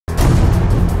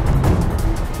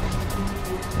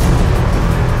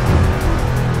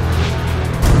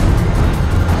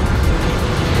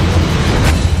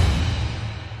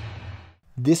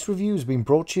This review has been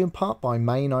brought to you in part by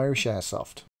Main Irish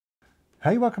Airsoft.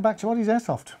 Hey, welcome back to Ollie's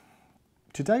Airsoft.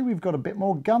 Today we've got a bit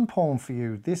more gun porn for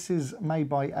you. This is made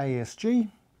by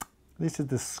ASG. This is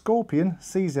the Scorpion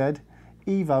CZ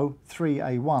EVO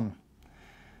 3A1.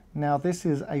 Now this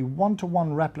is a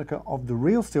one-to-one replica of the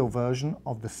real steel version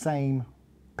of the same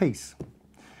piece.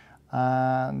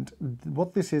 And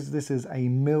what this is a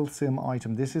milsim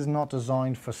item. This is not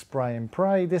designed for spray and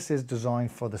pray. This is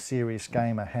designed for the serious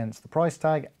gamer, hence the price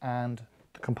tag and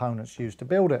the components used to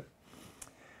build it.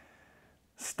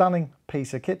 Stunning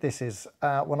piece of kit this is.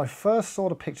 When I first saw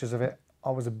the pictures of it,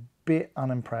 I was a bit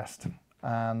unimpressed.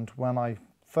 And when I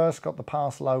first got the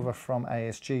parcel over from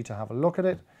ASG to have a look at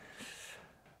it,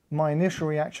 my initial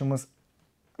reaction was,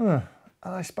 ugh.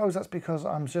 And I suppose that's because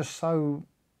I'm just so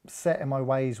set in my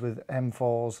ways with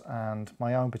M4s and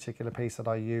my own particular piece that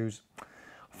I use.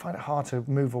 I find it hard to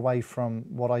move away from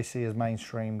what I see as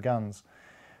mainstream guns.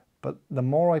 But the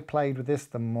more I played with this,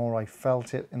 the more I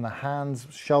felt it in the hands,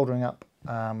 shouldering up.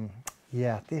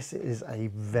 Yeah, this is a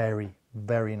very,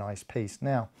 very nice piece.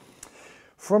 Now,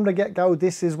 from the get-go,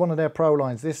 this is one of their pro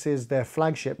lines. This is their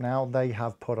flagship now. They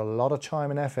have put a lot of time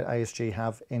and effort, ASG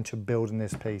have, into building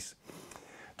this piece.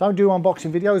 Don't do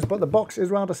unboxing videos, but the box is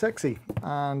rather sexy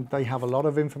and they have a lot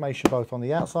of information both on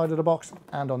the outside of the box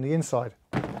and on the inside.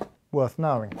 Worth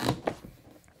knowing.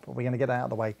 But we're going to get that out of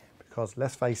the way because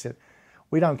let's face it,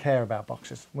 we don't care about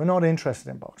boxes. We're not interested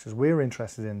in boxes. We're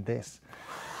interested in this.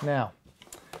 Now,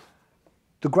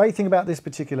 the great thing about this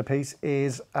particular piece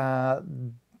is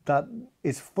that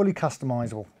it's fully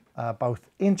customizable, both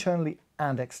internally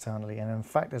and externally, and in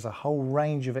fact there's a whole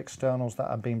range of externals that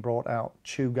have been brought out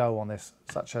to go on this,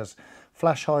 such as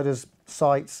flash hiders,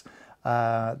 sights.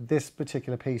 This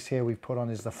particular piece here we've put on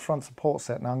is the front support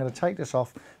set. Now I'm going to take this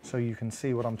off so you can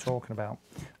see what I'm talking about.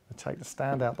 I'll take the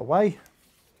stand out the way.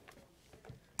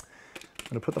 I'm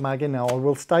going to put the mag in now. I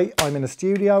will state I'm in a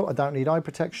studio. I don't need eye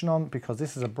protection on because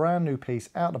this is a brand new piece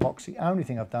out of the box. The only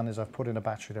thing I've done is I've put in a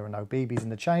battery. There are no BBs in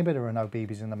the chamber, there are no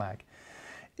BBs in the mag.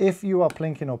 If you are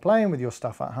plinking or playing with your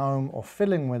stuff at home or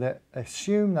fiddling with it,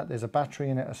 assume that there's a battery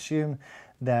in it, assume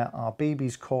there are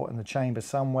BBs caught in the chamber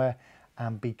somewhere,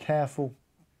 and be careful,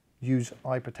 use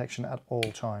eye protection at all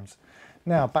times.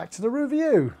 Now back to the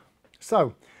review.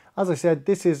 So, as I said,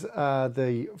 this is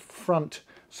the front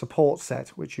support set,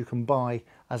 which you can buy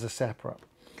as a separate.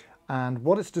 And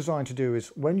what it's designed to do is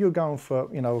when you're going for,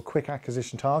 a quick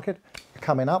acquisition target,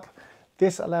 coming up,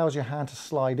 this allows your hand to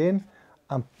slide in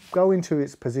and go into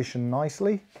its position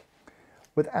nicely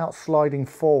without sliding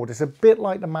forward. It's a bit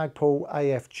like the Magpul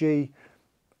AFG.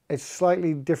 It's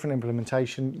slightly different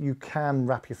implementation. You can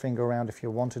wrap your finger around if you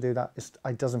want to do that.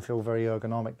 It doesn't feel very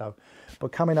ergonomic though.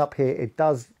 But coming up here, it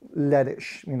does let it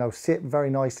sit very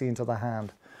nicely into the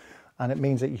hand. And it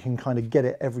means that you can kind of get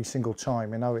it every single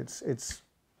time. It's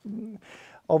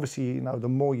obviously, the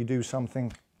more you do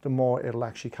something, the more it'll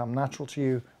actually come natural to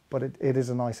you. But it is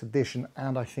a nice addition,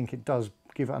 and I think it does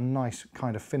give it a nice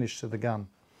kind of finish to the gun.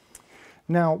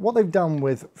 Now, what they've done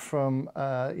with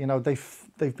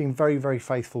they've been very, very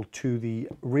faithful to the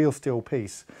real steel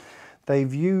piece.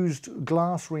 They've used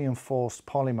glass reinforced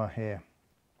polymer here,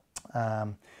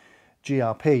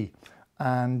 GRP,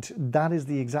 and that is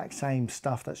the exact same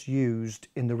stuff that's used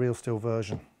in the real steel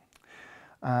version.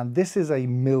 And this is a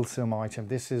milsim item.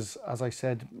 This is, as I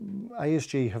said,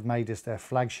 ASG have made this their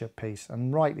flagship piece,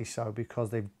 and rightly so, because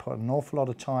they've put an awful lot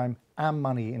of time and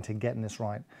money into getting this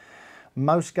right.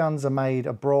 Most guns are made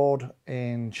abroad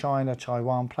in China,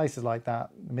 Taiwan, places like that,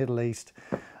 the Middle East,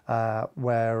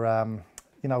 where,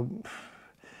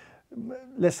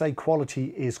 let's say quality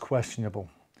is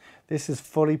questionable. This is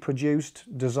fully produced,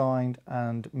 designed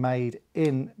and made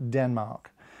in Denmark.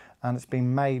 And it's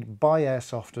been made by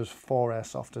airsofters for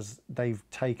airsofters. They've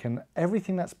taken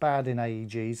everything that's bad in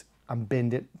AEGs and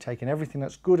binned it, taken everything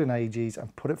that's good in AEGs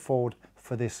and put it forward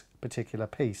for this particular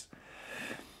piece.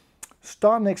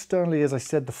 Starting externally, as I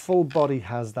said, the full body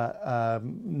has that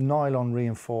nylon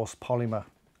reinforced polymer,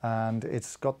 and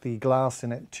it's got the glass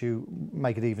in it to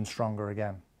make it even stronger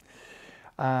again.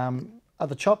 At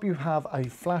the top you have a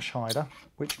flash hider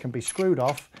which can be screwed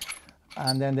off,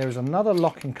 and then there is another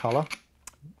locking collar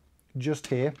just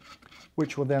here,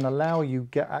 which will then allow you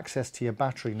get access to your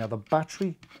battery. Now the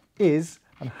battery is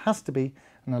and has to be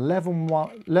an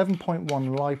 11.1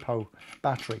 LiPo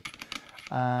battery,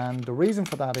 and the reason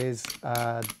for that is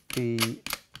the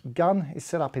gun is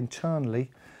set up internally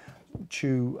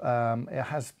to it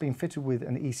has been fitted with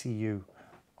an ECU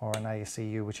or an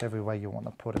ASCU, whichever way you want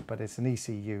to put it, but it's an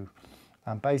ECU,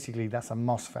 and basically that's a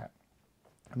MOSFET.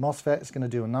 A MOSFET is going to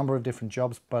do a number of different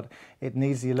jobs, but it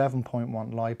needs the 11.1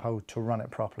 LiPo to run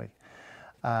it properly.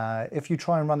 If you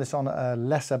try and run this on a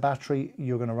lesser battery,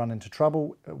 you're going to run into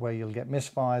trouble where you'll get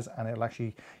misfires and it'll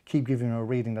actually keep giving you a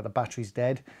reading that the battery's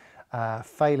dead.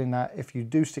 Failing that, if you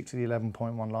do stick to the 11.1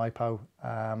 LiPo,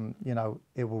 you know,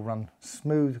 it will run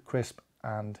smooth, crisp,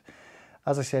 and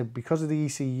as I said, because of the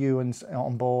ECU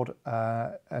on board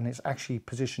and it's actually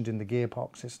positioned in the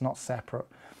gearbox, it's not separate,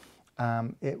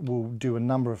 it will do a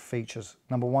number of features.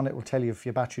 Number one, it will tell you if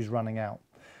your battery's running out.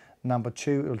 Number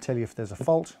two, it will tell you if there's a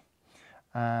fault.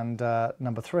 And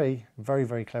number three, very,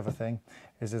 very clever thing,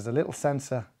 is there's a little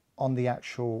sensor on the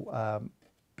actual,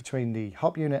 between the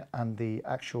hop unit and the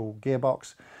actual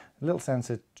gearbox, a little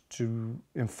sensor to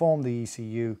inform the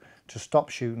ECU to stop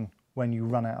shooting when you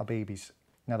run out of BBs.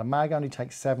 Now the mag only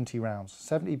takes 70 rounds,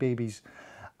 70 BBs,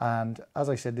 and as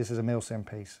I said, this is a milsim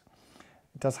piece.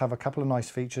 It does have a couple of nice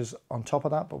features on top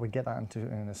of that, but we'll get that into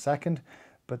in a second.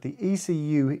 But the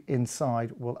ECU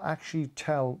inside will actually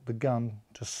tell the gun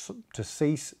to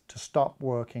cease, to stop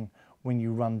working when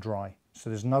you run dry. So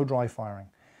there's no dry firing.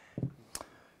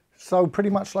 So pretty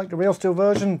much like the real steel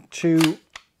version, to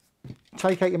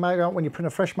take out your mag out when you put a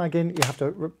fresh mag in, you have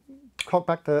to cock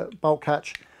back the bolt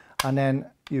catch, and then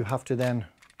you have to then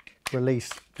release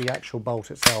the actual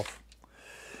bolt itself.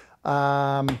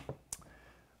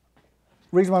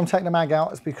 Reason why I'm taking the mag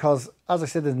out is because, as I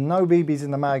said, there's no BBs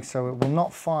in the mag, so it will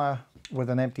not fire with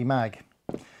an empty mag.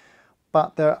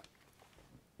 But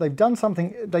they've done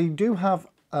something. They do have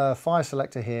a fire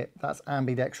selector here that's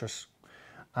ambidextrous.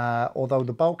 Although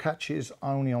the bolt catch is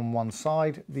only on one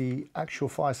side, the actual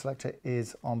fire selector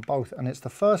is on both. And it's the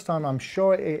first time, I'm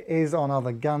sure it is on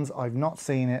other guns, I've not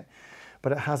seen it,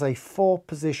 but it has a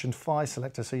 4-position fire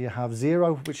selector. So you have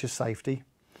 0, which is safety.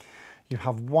 You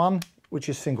have 1, which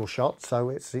is single shot, so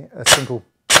it's a single,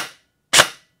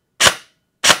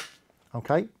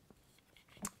 okay,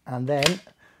 and then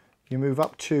you move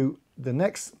up to the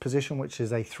next position, which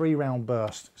is a 3-round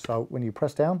burst. So when you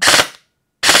press down,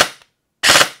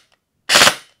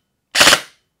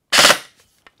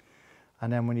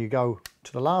 and then when you go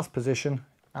to the last position,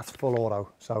 that's full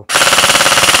auto. So,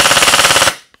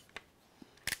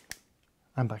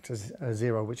 and back to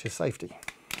 0, which is safety.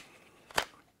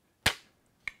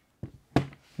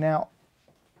 Now,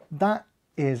 that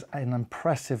is an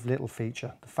impressive little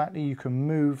feature. The fact that you can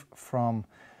move from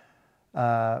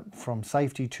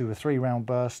safety to a 3-round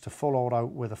burst to full auto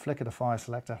with a flick of the fire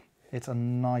selector, it's a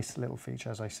nice little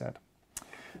feature, as I said.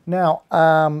 Now,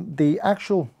 the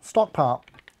actual stock part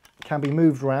can be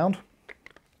moved around,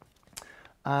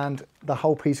 and the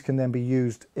whole piece can then be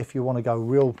used if you want to go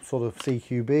real sort of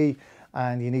CQB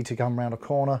and you need to come around a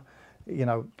corner. You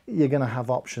know, you're going to have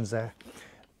options there.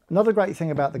 Another great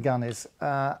thing about the gun is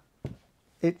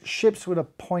it ships with a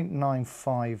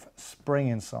 0.95 spring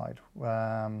inside,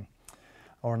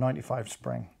 or a 95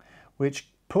 spring, which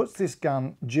puts this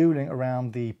gun dueling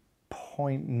around the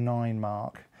 0.9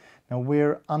 mark. Now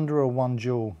we're under a 1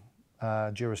 joule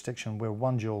jurisdiction, we're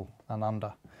 1 joule and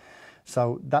under.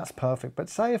 So that's perfect. But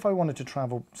say if I wanted to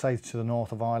travel, say, to the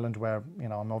north of Ireland, where, you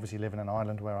know, I'm obviously living in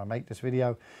Ireland where I make this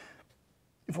video.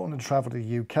 If I wanted to travel to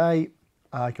the UK,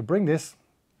 I could bring this,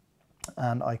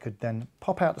 and I could then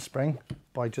pop out the spring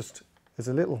by just, there's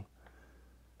a little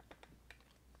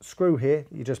screw here,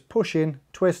 you just push in,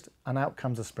 twist, and out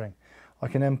comes the spring. I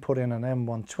can then put in an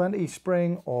M120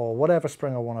 spring or whatever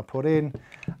spring I want to put in,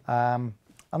 and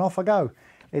off I go.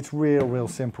 It's real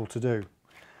simple to do.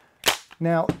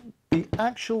 Now, the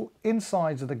actual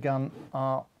insides of the gun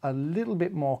are a little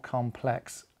bit more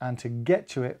complex, and to get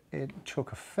to it, it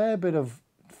took a fair bit of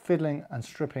fiddling and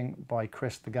stripping by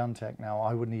Chris the gun tech. Now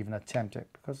I wouldn't even attempt it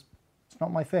because it's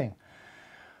not my thing.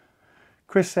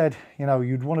 Chris said, you know,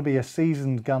 you'd want to be a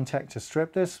seasoned gun tech to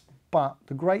strip this, but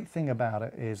the great thing about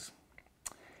it is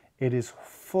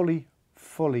fully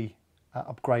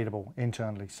upgradable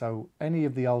internally. So any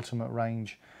of the ultimate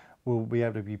range will be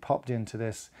able to be popped into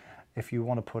this if you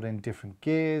want to put in different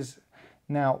gears.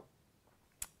 Now,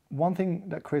 one thing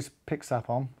that Chris picks up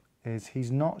on is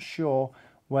he's not sure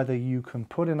whether you can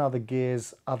put in other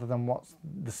gears other than what's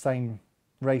the same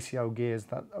ratio gears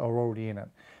that are already in it,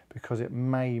 because it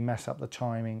may mess up the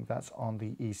timing that's on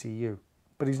the ECU.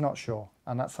 But he's not sure,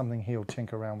 and that's something he'll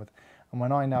tinker around with. And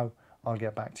when I know, I'll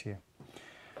get back to you.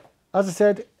 As I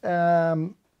said,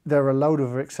 there are a load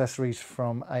of accessories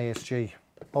from ASG.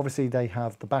 Obviously, they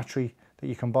have the battery that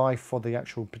you can buy for the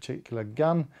actual particular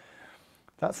gun.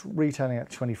 That's retailing at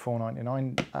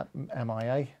 $24.99 at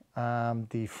MIA.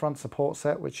 The front support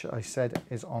set, which I said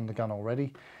is on the gun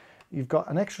already. You've got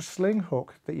an extra sling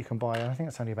hook that you can buy, and I think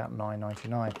it's only about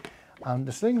 $9.99.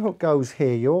 The sling hook goes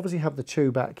here. You obviously have the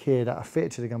 2 back here that are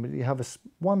fitted to the gun, but you have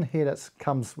one here that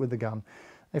comes with the gun.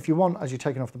 If you want, as you're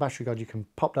taking off the battery guard, you can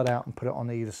pop that out and put it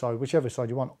on either side, whichever side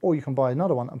you want, or you can buy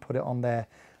another one and put it on there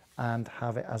and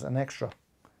have it as an extra.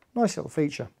 Nice little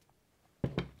feature.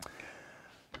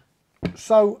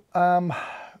 So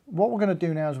what we're going to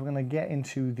do now is we're going to get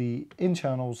into the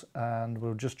internals, and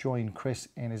we'll just join Chris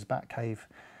in his back cave,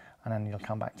 and then you'll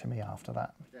come back to me after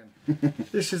that.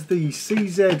 This is the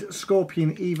CZ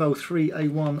Scorpion EVO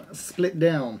 3A1 split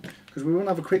down, because we want to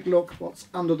have a quick look what's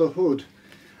under the hood.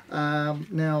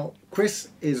 Now, Chris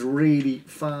is really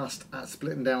fast at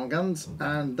splitting down guns,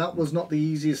 and that was not the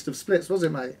easiest of splits, was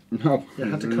it, mate? No, you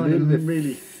had to kind of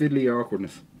really fiddly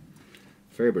awkwardness.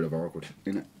 Fair bit of awkward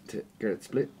in it to get it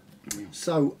split.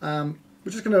 So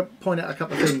we're just going to point out a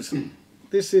couple of things.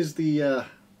 This is the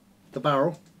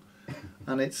barrel,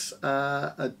 and it's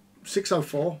a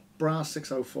 604 brass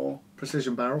 604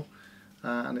 precision barrel,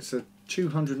 and it's a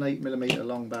 208mm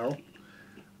long barrel,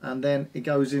 and then it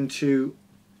goes into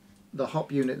the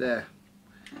hop unit there.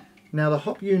 Now the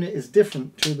hop unit is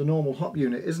different to the normal hop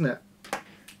unit, isn't it?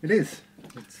 It is.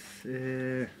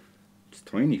 It's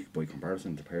tiny by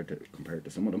comparison compared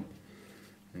to some of them.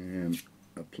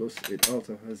 Plus it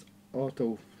also has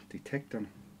auto detect on.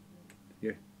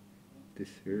 Yeah, this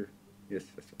here. Yes,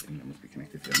 I think that must be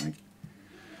connected to the mag.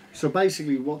 So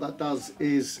basically what that does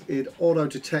is it auto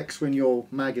detects when your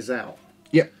mag is out.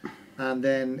 Yep. And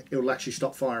then it will actually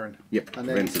stop firing. Yep. And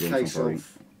then it's a case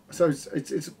of, so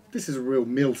it's this is a real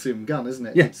milsim gun, isn't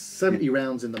it? Yeah. It's 70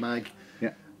 rounds in the mag.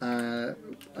 Yeah.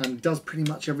 And does pretty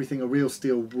much everything a real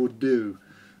steel would do.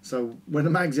 So when the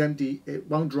mag's empty, it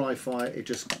won't dry fire, it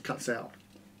just cuts out.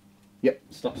 Yep,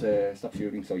 stops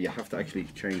shooting. So you have to actually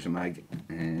change the mag,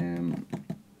 and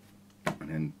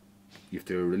then you have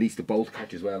to release the bolt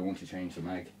catch as well once you change the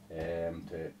mag,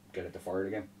 to get it to fire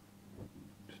again.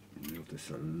 Just remove the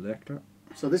selector.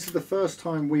 So this is the first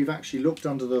time we've actually looked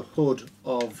under the hood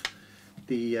of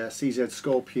the CZ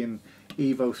Scorpion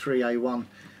EVO 3A1.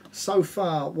 So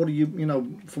far, what do you know,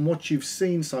 from what you've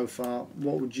seen so far,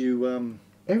 what would you...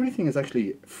 Everything is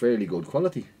actually fairly good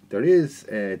quality. There is,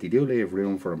 they do leave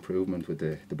room for improvement with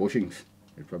the bushings.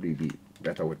 It'd probably be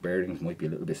better with bearings, might be a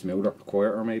little bit smoother,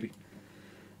 quieter maybe.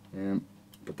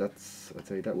 But that's, I'd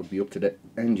say that would be up to the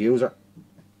end user.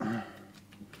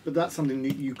 But that's something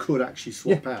that you could actually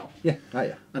swap out. Yeah,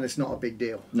 yeah. And it's not a big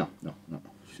deal. No.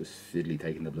 It's just fiddly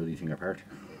taking the bloody thing apart.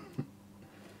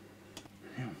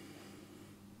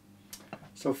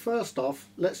 So first off,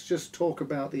 let's just talk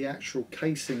about the actual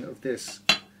casing of this.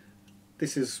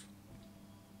 This is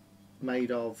made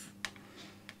of...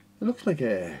 It looks like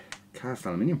a cast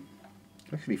aluminium.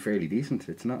 It's actually fairly decent.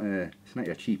 It's not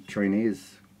your cheap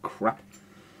Chinese crap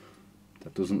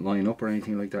that doesn't line up or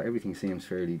anything like that. Everything seems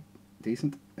fairly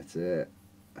decent. It's a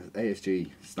ASG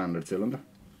standard cylinder.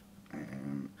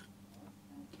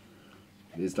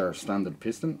 It is their standard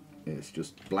piston. It's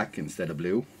just black instead of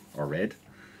blue or red.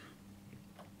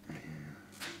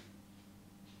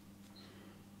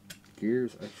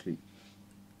 Gears actually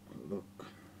look,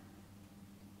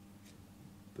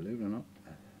 believe it or not,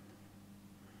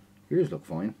 gears look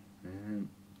fine,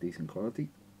 decent quality.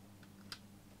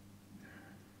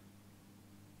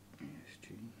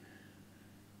 ASG.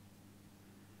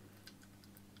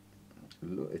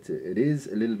 Look, it is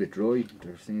a little bit dry.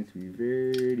 There seems to be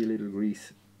very little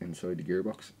grease inside the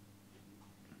gearbox.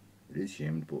 It is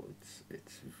shimmed, but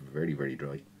it's very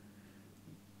dry.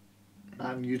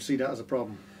 And you'd see that as a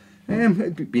problem.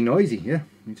 It'd be noisy, yeah.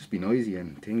 It'd just be noisy,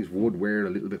 and things would wear a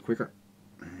little bit quicker.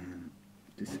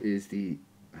 This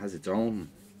has its own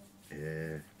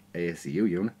ASCU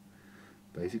unit,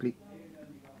 basically.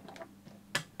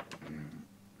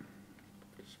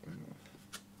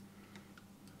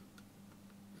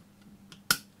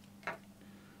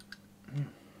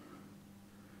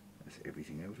 That's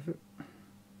everything out of it.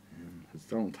 Has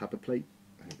its own tappet plate.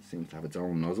 It seems to have its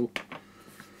own nozzle.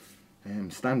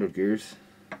 Standard gears.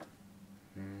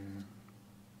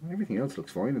 Everything else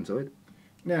looks fine inside.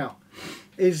 Now,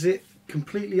 is it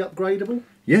completely upgradable?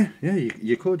 Yeah,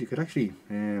 you could actually.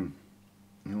 I'm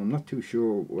not too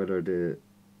sure whether the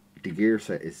gear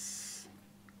set is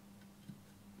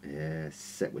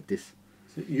set with this.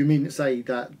 So you mean to say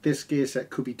that this gear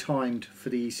set could be timed for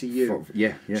the ECU?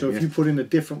 Yeah. So if you put in a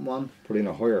different one, put in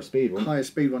a higher speed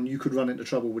one, you could run into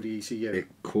trouble with the ECU. It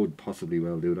could possibly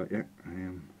well do that. Yeah.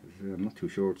 I'm not too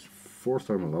sure. It's the first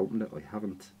time I've opened it. I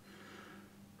haven't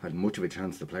had much of a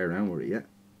chance to play around with it yet.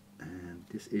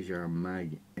 This is your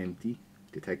mag empty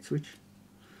detect switch,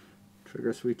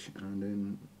 trigger switch, and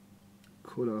then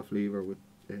cut off lever with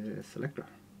a selector.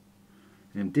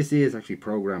 And this is actually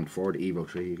programmed for the EVO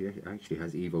 3. It actually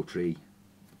has EVO 3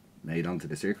 made onto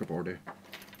the circuit board there,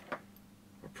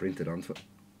 or printed onto it.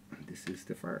 And this is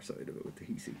the far side of it with the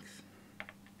heat sinks.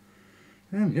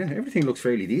 Yeah, everything looks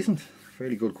fairly decent,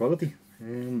 fairly good quality.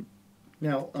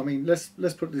 Now, I mean,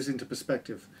 let's put this into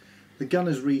perspective. The gun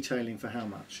is retailing for how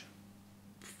much?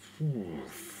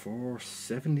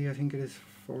 470, I think it is.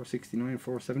 469,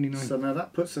 479. So now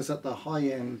that puts us at the high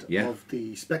end Yeah. of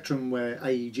the spectrum where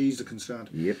AEGs are concerned.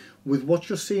 Yep. With what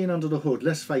you're seeing under the hood,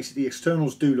 let's face it, the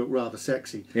externals do look rather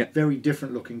sexy. Yeah. Very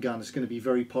different looking gun. It's going to be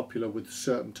very popular with a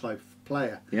certain type of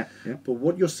player. Yeah, yeah. But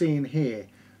what you're seeing here,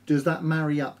 does that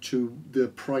marry up to the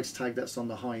price tag that's on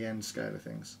the high end scale of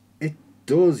things? It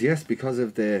does, yes, because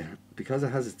it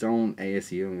has its own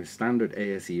ASU. A standard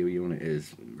ASU unit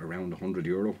is around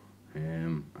 €100,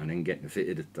 and then getting it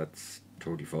fitted, that's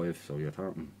 35. So you're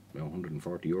talking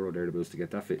 €140 thereabouts to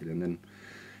get that fitted. And then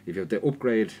if you have to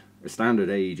upgrade a standard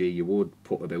AEG, you would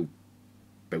put about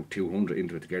 200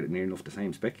 into it to get it near enough the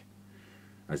same spec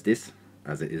as this,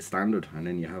 as it is standard. And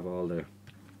then you have all the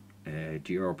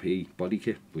GRP body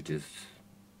kit, which is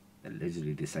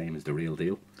allegedly the same as the real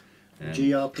deal.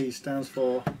 GRP stands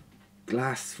for?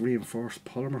 Glass reinforced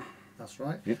polymer. That's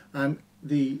right. Yeah. And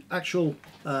the actual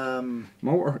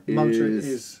motor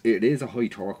is it is a high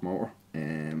torque motor,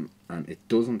 and it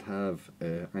doesn't have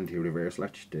anti-reverse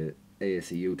latch. The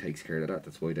ASCU takes care of that.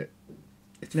 That's why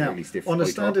it's now, fairly stiff. on a high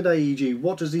standard torque. AEG,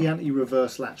 what does the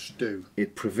anti-reverse latch do?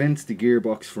 It prevents the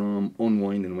gearbox from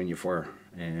unwinding when you fire.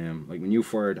 Like when you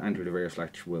fire, the anti-reverse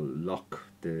latch will lock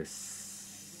the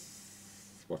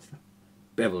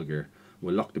bevel gear.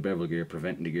 Will lock the bevel gear,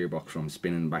 preventing the gearbox from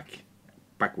spinning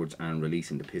backwards and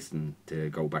releasing the piston to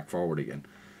go back forward again.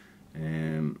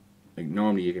 Like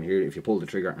normally you can hear it if you pull the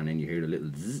trigger and then you hear the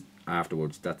little zzz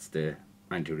afterwards. That's the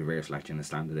anti-reverse latch in the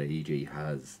standard AEG.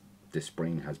 The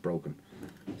spring has broken.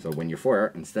 So when you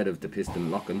fire, instead of the piston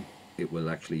locking, it will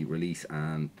actually release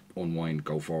and unwind,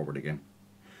 go forward again.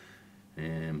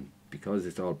 Because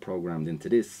it's all programmed into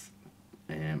this,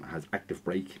 has active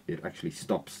brake, it actually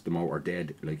stops the motor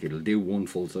dead. Like it'll do one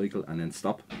full cycle and then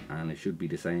stop, and it should be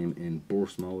the same in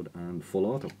burst mode and full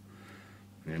auto.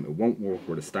 It won't work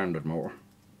with a standard motor.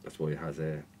 That's why it has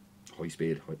a high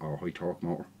speed or high torque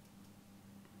motor.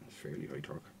 It's fairly high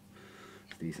torque.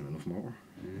 It's decent enough motor.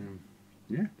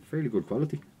 Yeah, fairly good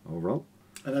quality overall.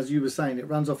 And as you were saying, it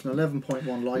runs off an 11.1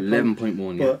 LiPo.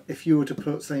 11.1, yeah. But if you were to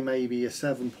put, say, maybe a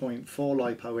 7.4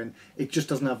 LiPo in, it just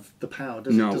doesn't have the power,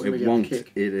 does it? No, Doesn't it really won't. have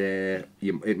the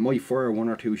kick. It might fire 1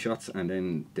 or 2 shots, and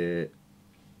then the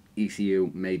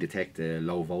ECU may detect a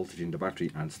low voltage in the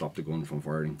battery and stop the gun from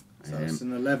firing. So it's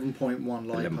an 11.1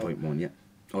 LiPo. 11.1, yeah.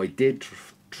 I did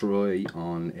try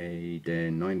on the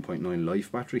 9.9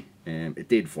 Life battery. It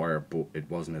did fire, but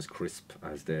it wasn't as crisp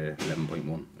as the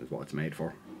 11.1 is what it's made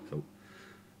for.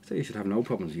 So you should have no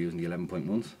problems using the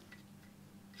 11.1s.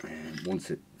 Once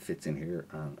it fits in here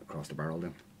and across the barrel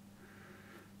then.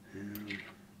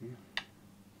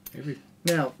 Yeah.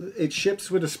 Now, it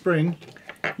ships with a spring.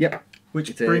 Yep.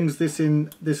 Which brings this in,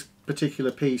 this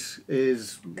particular piece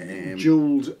is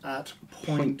jeweled at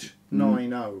 0.90.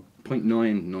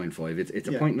 0.995. It's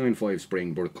a 0.95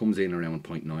 spring, but it comes in around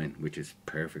 0.9, which is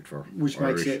perfect for which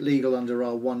Irish. makes it legal under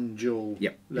our one jewel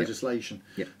legislation.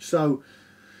 Yep. So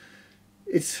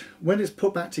it's when it's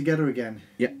put back together again.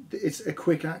 Yeah. It's a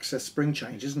quick access spring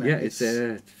change, isn't it? Yeah, it's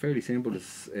fairly simple.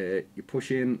 It's you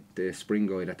push in the spring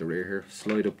guide at the rear here,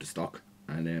 slide up the stock,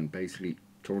 and then basically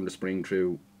turn the spring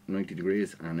through 90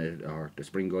 degrees, and or the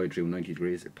spring guide through 90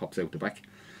 degrees. It pops out the back.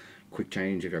 Quick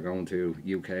change if you're going to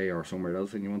UK or somewhere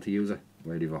else and you want to use it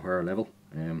where you have a higher level.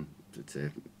 It's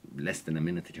less than a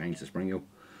minute to change the spring out,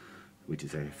 which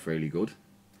is fairly good.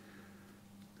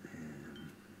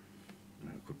 I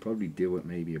could probably do it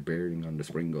maybe a bearing on the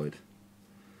spring guide.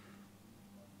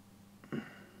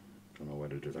 Don't know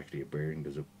whether there's actually a bearing.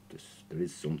 There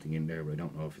is something in there, but I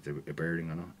don't know if it's a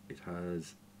bearing or not. It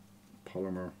has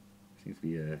polymer. Seems to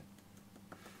be a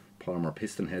polymer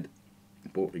piston head.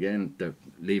 But again, they're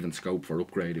leaving scope for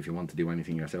upgrade if you want to do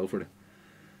anything yourself with it.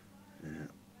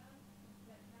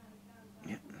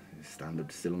 Yeah,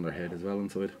 standard cylinder head as well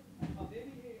inside.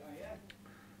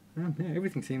 Yeah,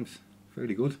 everything seems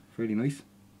fairly good, fairly nice.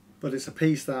 But it's a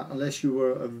piece that, unless you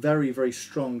were a very, very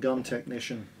strong gun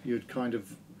technician, you'd kind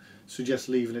of suggest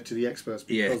leaving it to the experts,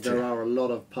 because there are a lot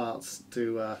of parts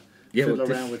to fiddle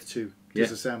around with to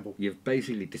disassemble. You've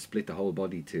basically to split the whole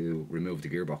body to remove the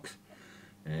gearbox.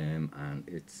 And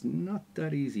it's not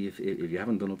that easy if you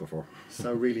haven't done it before.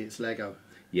 So really it's Lego.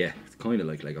 Yeah, it's kind of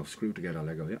like Lego, screw together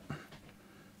Lego, yeah.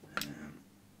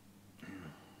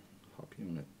 Hop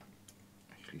unit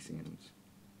actually seems...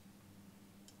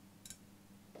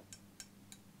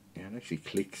 Yeah, it actually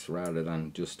clicks rather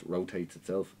than just rotates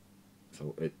itself.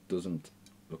 So it doesn't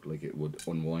look like it would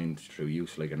unwind through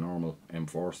use like a normal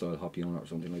M4 style hop unit or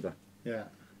something like that. Yeah.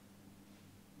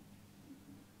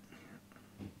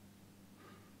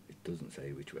 It doesn't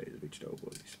say which way is which though,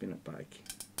 but if you spin it back,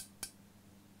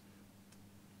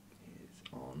 is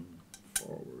on,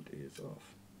 forward is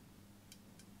off.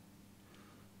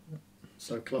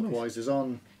 So clockwise is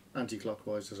on,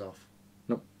 anti-clockwise is off.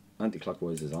 No,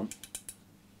 anti-clockwise is on.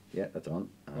 Yeah, that's on.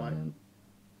 And Right.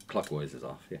 clockwise is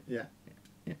off, yeah. Yeah.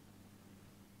 Yeah.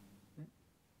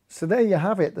 So there you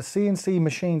have it, the CNC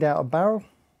machined out barrel.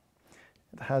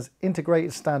 It has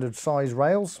integrated standard size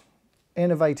rails,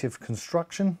 innovative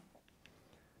construction,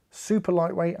 super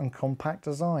lightweight and compact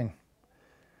design,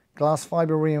 glass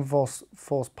fiber reinforced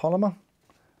polymer,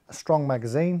 a strong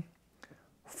magazine,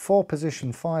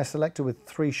 4-position fire selector with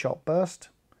 3-shot burst,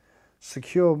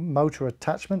 secure motor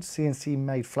attachment, CNC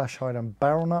made flash hider and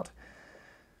barrel nut,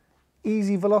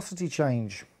 easy velocity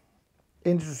change,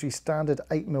 industry standard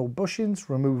 8mm bushings,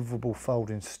 removable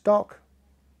folding stock,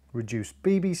 reduced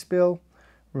BB spill,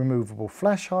 removable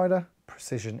flash hider,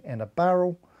 precision inner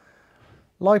barrel,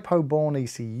 LiPo born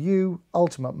ECU,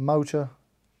 ultimate motor,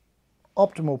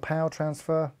 optimal power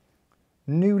transfer,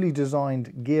 newly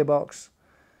designed gearbox,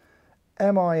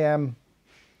 MIM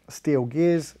steel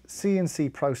gears,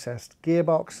 CNC processed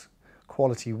gearbox,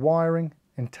 quality wiring,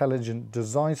 intelligent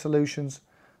design solutions,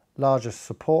 larger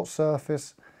support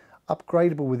surface,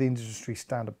 upgradable with industry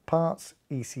standard parts,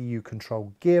 ECU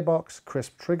controlled gearbox,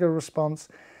 crisp trigger response,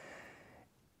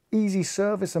 easy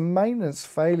service and maintenance,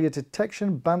 failure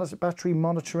detection, battery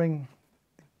monitoring,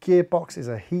 gearbox is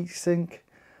a heat sink,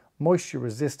 moisture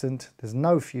resistant, there's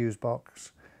no fuse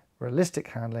box, realistic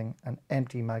handling and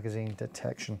empty magazine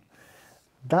detection.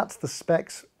 That's the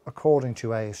specs according to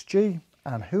ASG,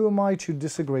 and who am I to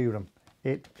disagree with them?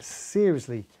 It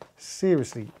seriously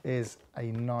is a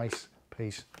nice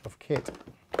piece of kit.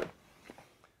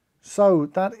 So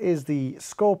that is the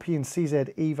Scorpion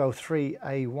CZ EVO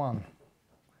 3A1.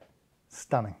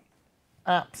 Stunning.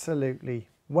 Absolutely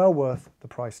well worth the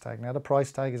price tag. Now the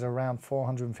price tag is around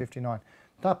 $459.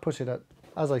 That puts it at,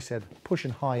 as I said,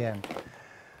 pushing high end.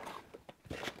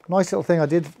 Nice little thing I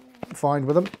did find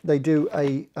with them. They do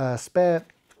a spare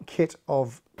kit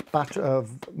of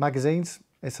magazines.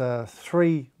 It's a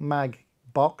 3-mag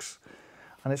box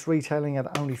and it's retailing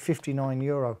at only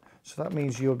 €59. So that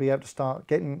means you'll be able to start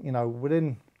getting, you know,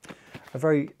 within a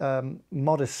very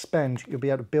modest spend, you'll be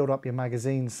able to build up your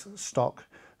magazines stock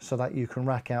so that you can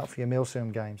rack out for your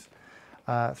milsim games.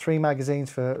 3 magazines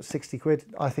for 60 quid,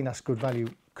 I think that's good value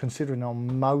considering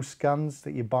on most guns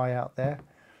that you buy out there,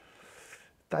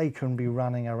 they can be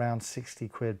running around 60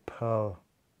 quid per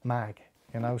mag,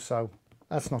 you know, so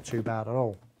that's not too bad at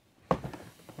all.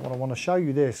 What I want to show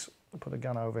you this, I'll put the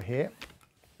gun over here.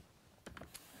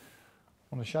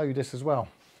 I want to show you this as well.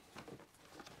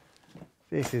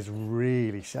 This is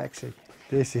really sexy.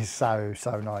 This is so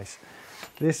nice.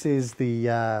 This is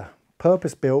the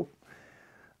purpose-built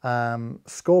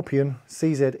Scorpion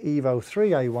CZ EVO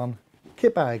 3A1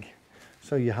 kit bag.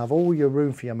 So you have all your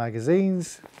room for your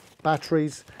magazines,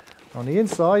 batteries. On the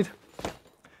inside,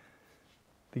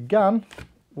 the gun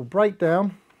will break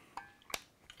down,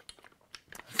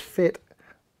 fit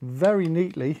very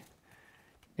neatly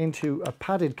into a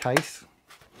padded case,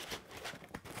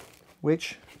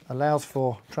 which allows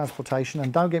for transportation.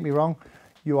 And don't get me wrong,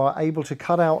 you are able to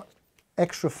cut out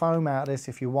extra foam out of this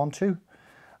if you want to.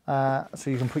 So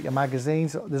you can put your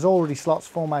magazines. There's already slots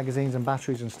for magazines and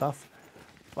batteries and stuff.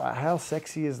 But how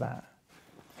sexy is that?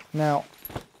 Now,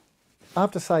 I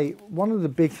have to say, one of the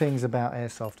big things about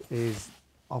Airsoft is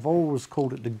I've always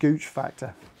called it the gooch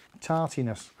factor,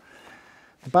 tartiness.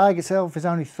 The bag itself is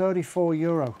only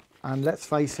 €34, and let's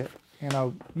face it, you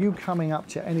know, you coming up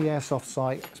to any Airsoft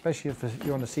site, especially if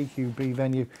you're on a CQB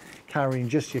venue, carrying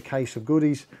just your case of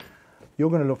goodies, you're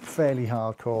going to look fairly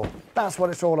hardcore. That's what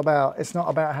it's all about. It's not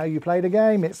about how you play the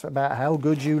game, it's about how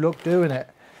good you look doing it.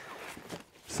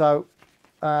 So,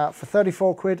 for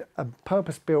 34 quid, a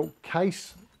purpose-built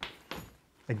case.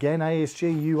 Again,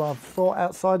 ASG, you have thought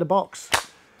outside the box.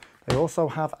 They also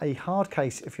have a hard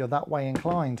case if you're that way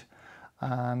inclined.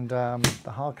 And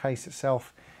the hard case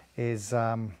itself is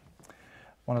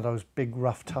one of those big,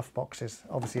 rough, tough boxes.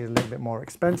 Obviously, a little bit more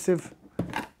expensive,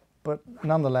 but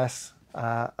nonetheless,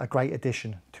 a great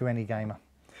addition to any gamer.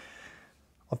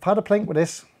 I've had a plink with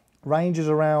this. Range is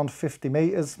around 50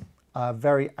 meters,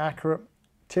 very accurate.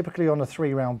 Typically on a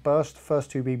 3-round burst, the first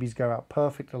 2 BBs go out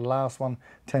perfect. The last one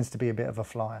tends to be a bit of a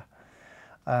flyer.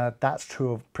 That's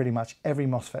true of pretty much every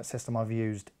MOSFET system I've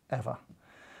used ever.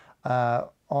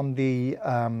 On the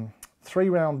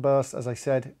 3-round burst, as I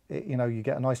said, you know, you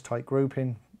get a nice tight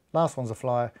grouping. Last one's a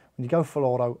flyer. When you go full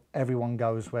auto, everyone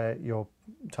goes where you're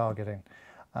targeting.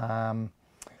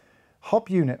 Hop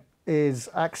unit is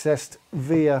accessed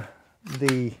via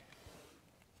the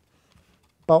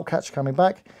bolt catch coming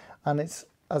back, and it's,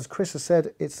 as Chris has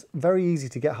said, it's very easy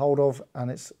to get hold of,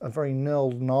 and it's a very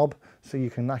knurled knob, so you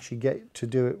can actually get to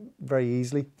do it very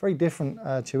easily. Very different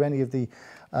to any of the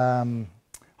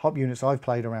hop units I've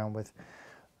played around with.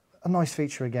 A nice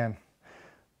feature again.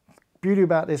 Beauty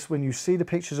about this, when you see the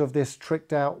pictures of this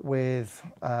tricked out with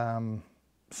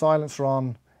silencer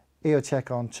on,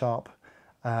 EOTech on top,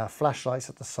 flashlights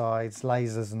at the sides,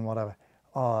 lasers and whatever,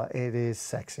 oh, it is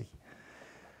sexy.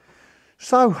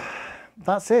 So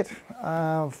that's it.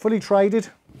 Fully traded,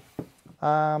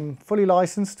 fully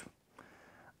licensed,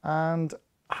 and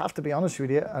I have to be honest with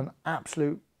you, an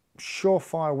absolute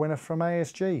surefire winner from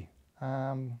ASG.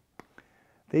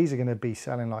 These are going to be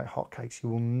selling like hotcakes. You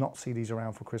will not see these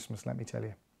around for Christmas, let me tell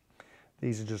you.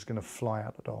 These are just going to fly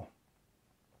out the door.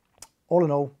 All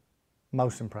in all,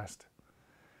 most impressed.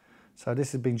 So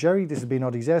this has been Jerry, this has been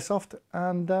Oddie's Airsoft,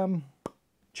 and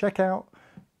check out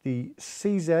the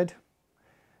CZ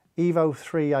EVO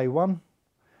 3A1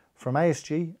 from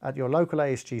ASG at your local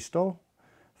ASG store.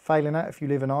 Failing that, if you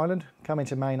live in Ireland, come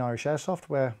into Main Irish Airsoft,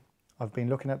 where I've been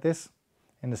looking at this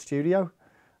in the studio.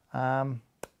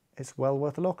 It's well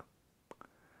worth a look.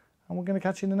 And we're going to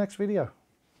catch you in the next video.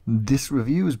 This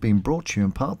review has been brought to you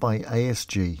in part by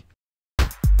ASG.